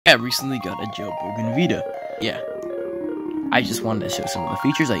I recently got a jailbroken Vita. Yeah. I just wanted to show some of the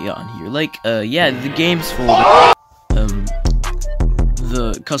features I got on here. Like, yeah, the games folder.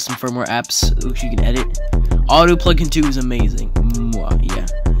 The custom firmware apps, which you can edit. Auto plugin 2 is amazing. Yeah.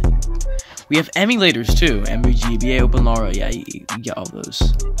 We have emulators too. MVGBA, OpenLARA, yeah, you get all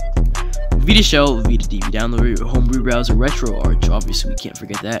those. Vita Shell, Vita DB downloader, homebrew browser, RetroArch, obviously we can't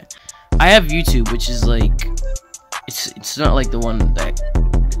forget that. I have YouTube, which is like, it's not like the one that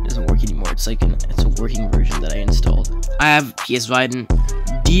doesn't work anymore. It's like it's a working version that I installed. I have PS Vita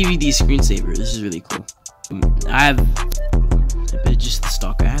DVD screensaver. This is really cool. I have a bit of just the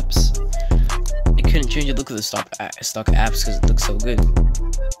stock apps. I couldn't change the look of the stock apps because it looks so good.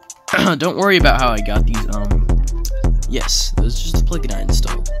 Don't worry about how I got these. Yes, those are just the plugin I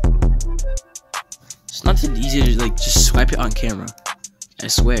installed. It's not that easy to like just swipe it on camera. I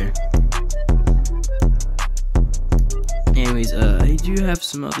swear. Anyways, I do have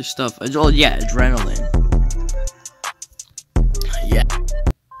some other stuff. Oh yeah, Adrenaline. Yeah.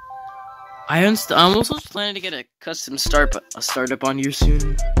 I'm also planning to get a custom startup on here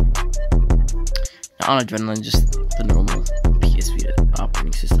soon. Not on Adrenaline, just the normal PS Vita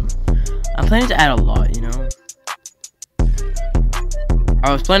operating system. I'm planning to add a lot, you know.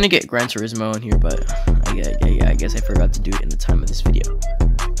 I was planning to get Gran Turismo in here, but I guess I forgot to do it in the time of this video.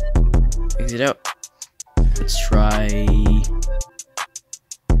 Exit out. Let's try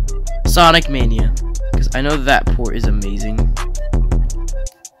Sonic Mania, because I know that port is amazing.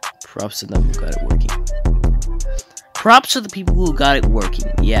 Props to them who got it working. Props to the people who got it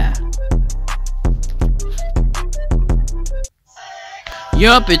working, yeah.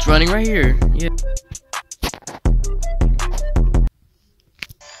 Yup, it's running right here. Yeah.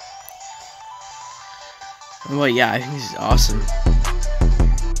 Well, yeah, I think this is awesome.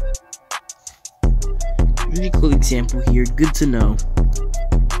 Really cool example here. Good to know.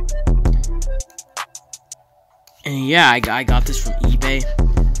 And yeah, I got this from eBay.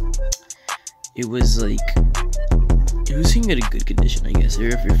 It was like, it was in a good condition, I guess. There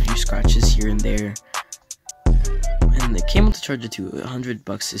were a few scratches here and there. And it came with the charger too. $100.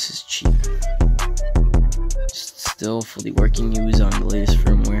 This is cheap. Still fully working. It was on the latest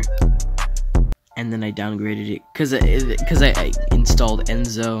firmware. And then I downgraded it because I installed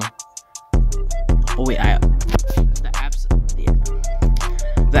Enzo. Oh wait,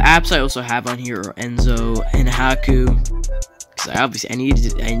 the apps I also have on here are Enzo and Haku. Because I needed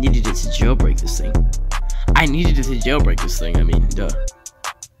it to jailbreak this thing. I mean, duh.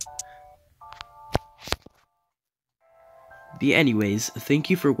 But yeah, anyways, thank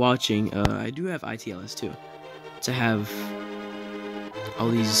you for watching. I do have ITLS too, to have all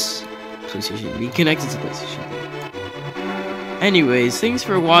these PlayStation, be connected to PlayStation. Anyways, thanks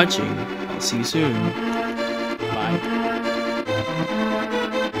for watching. I'll see you soon.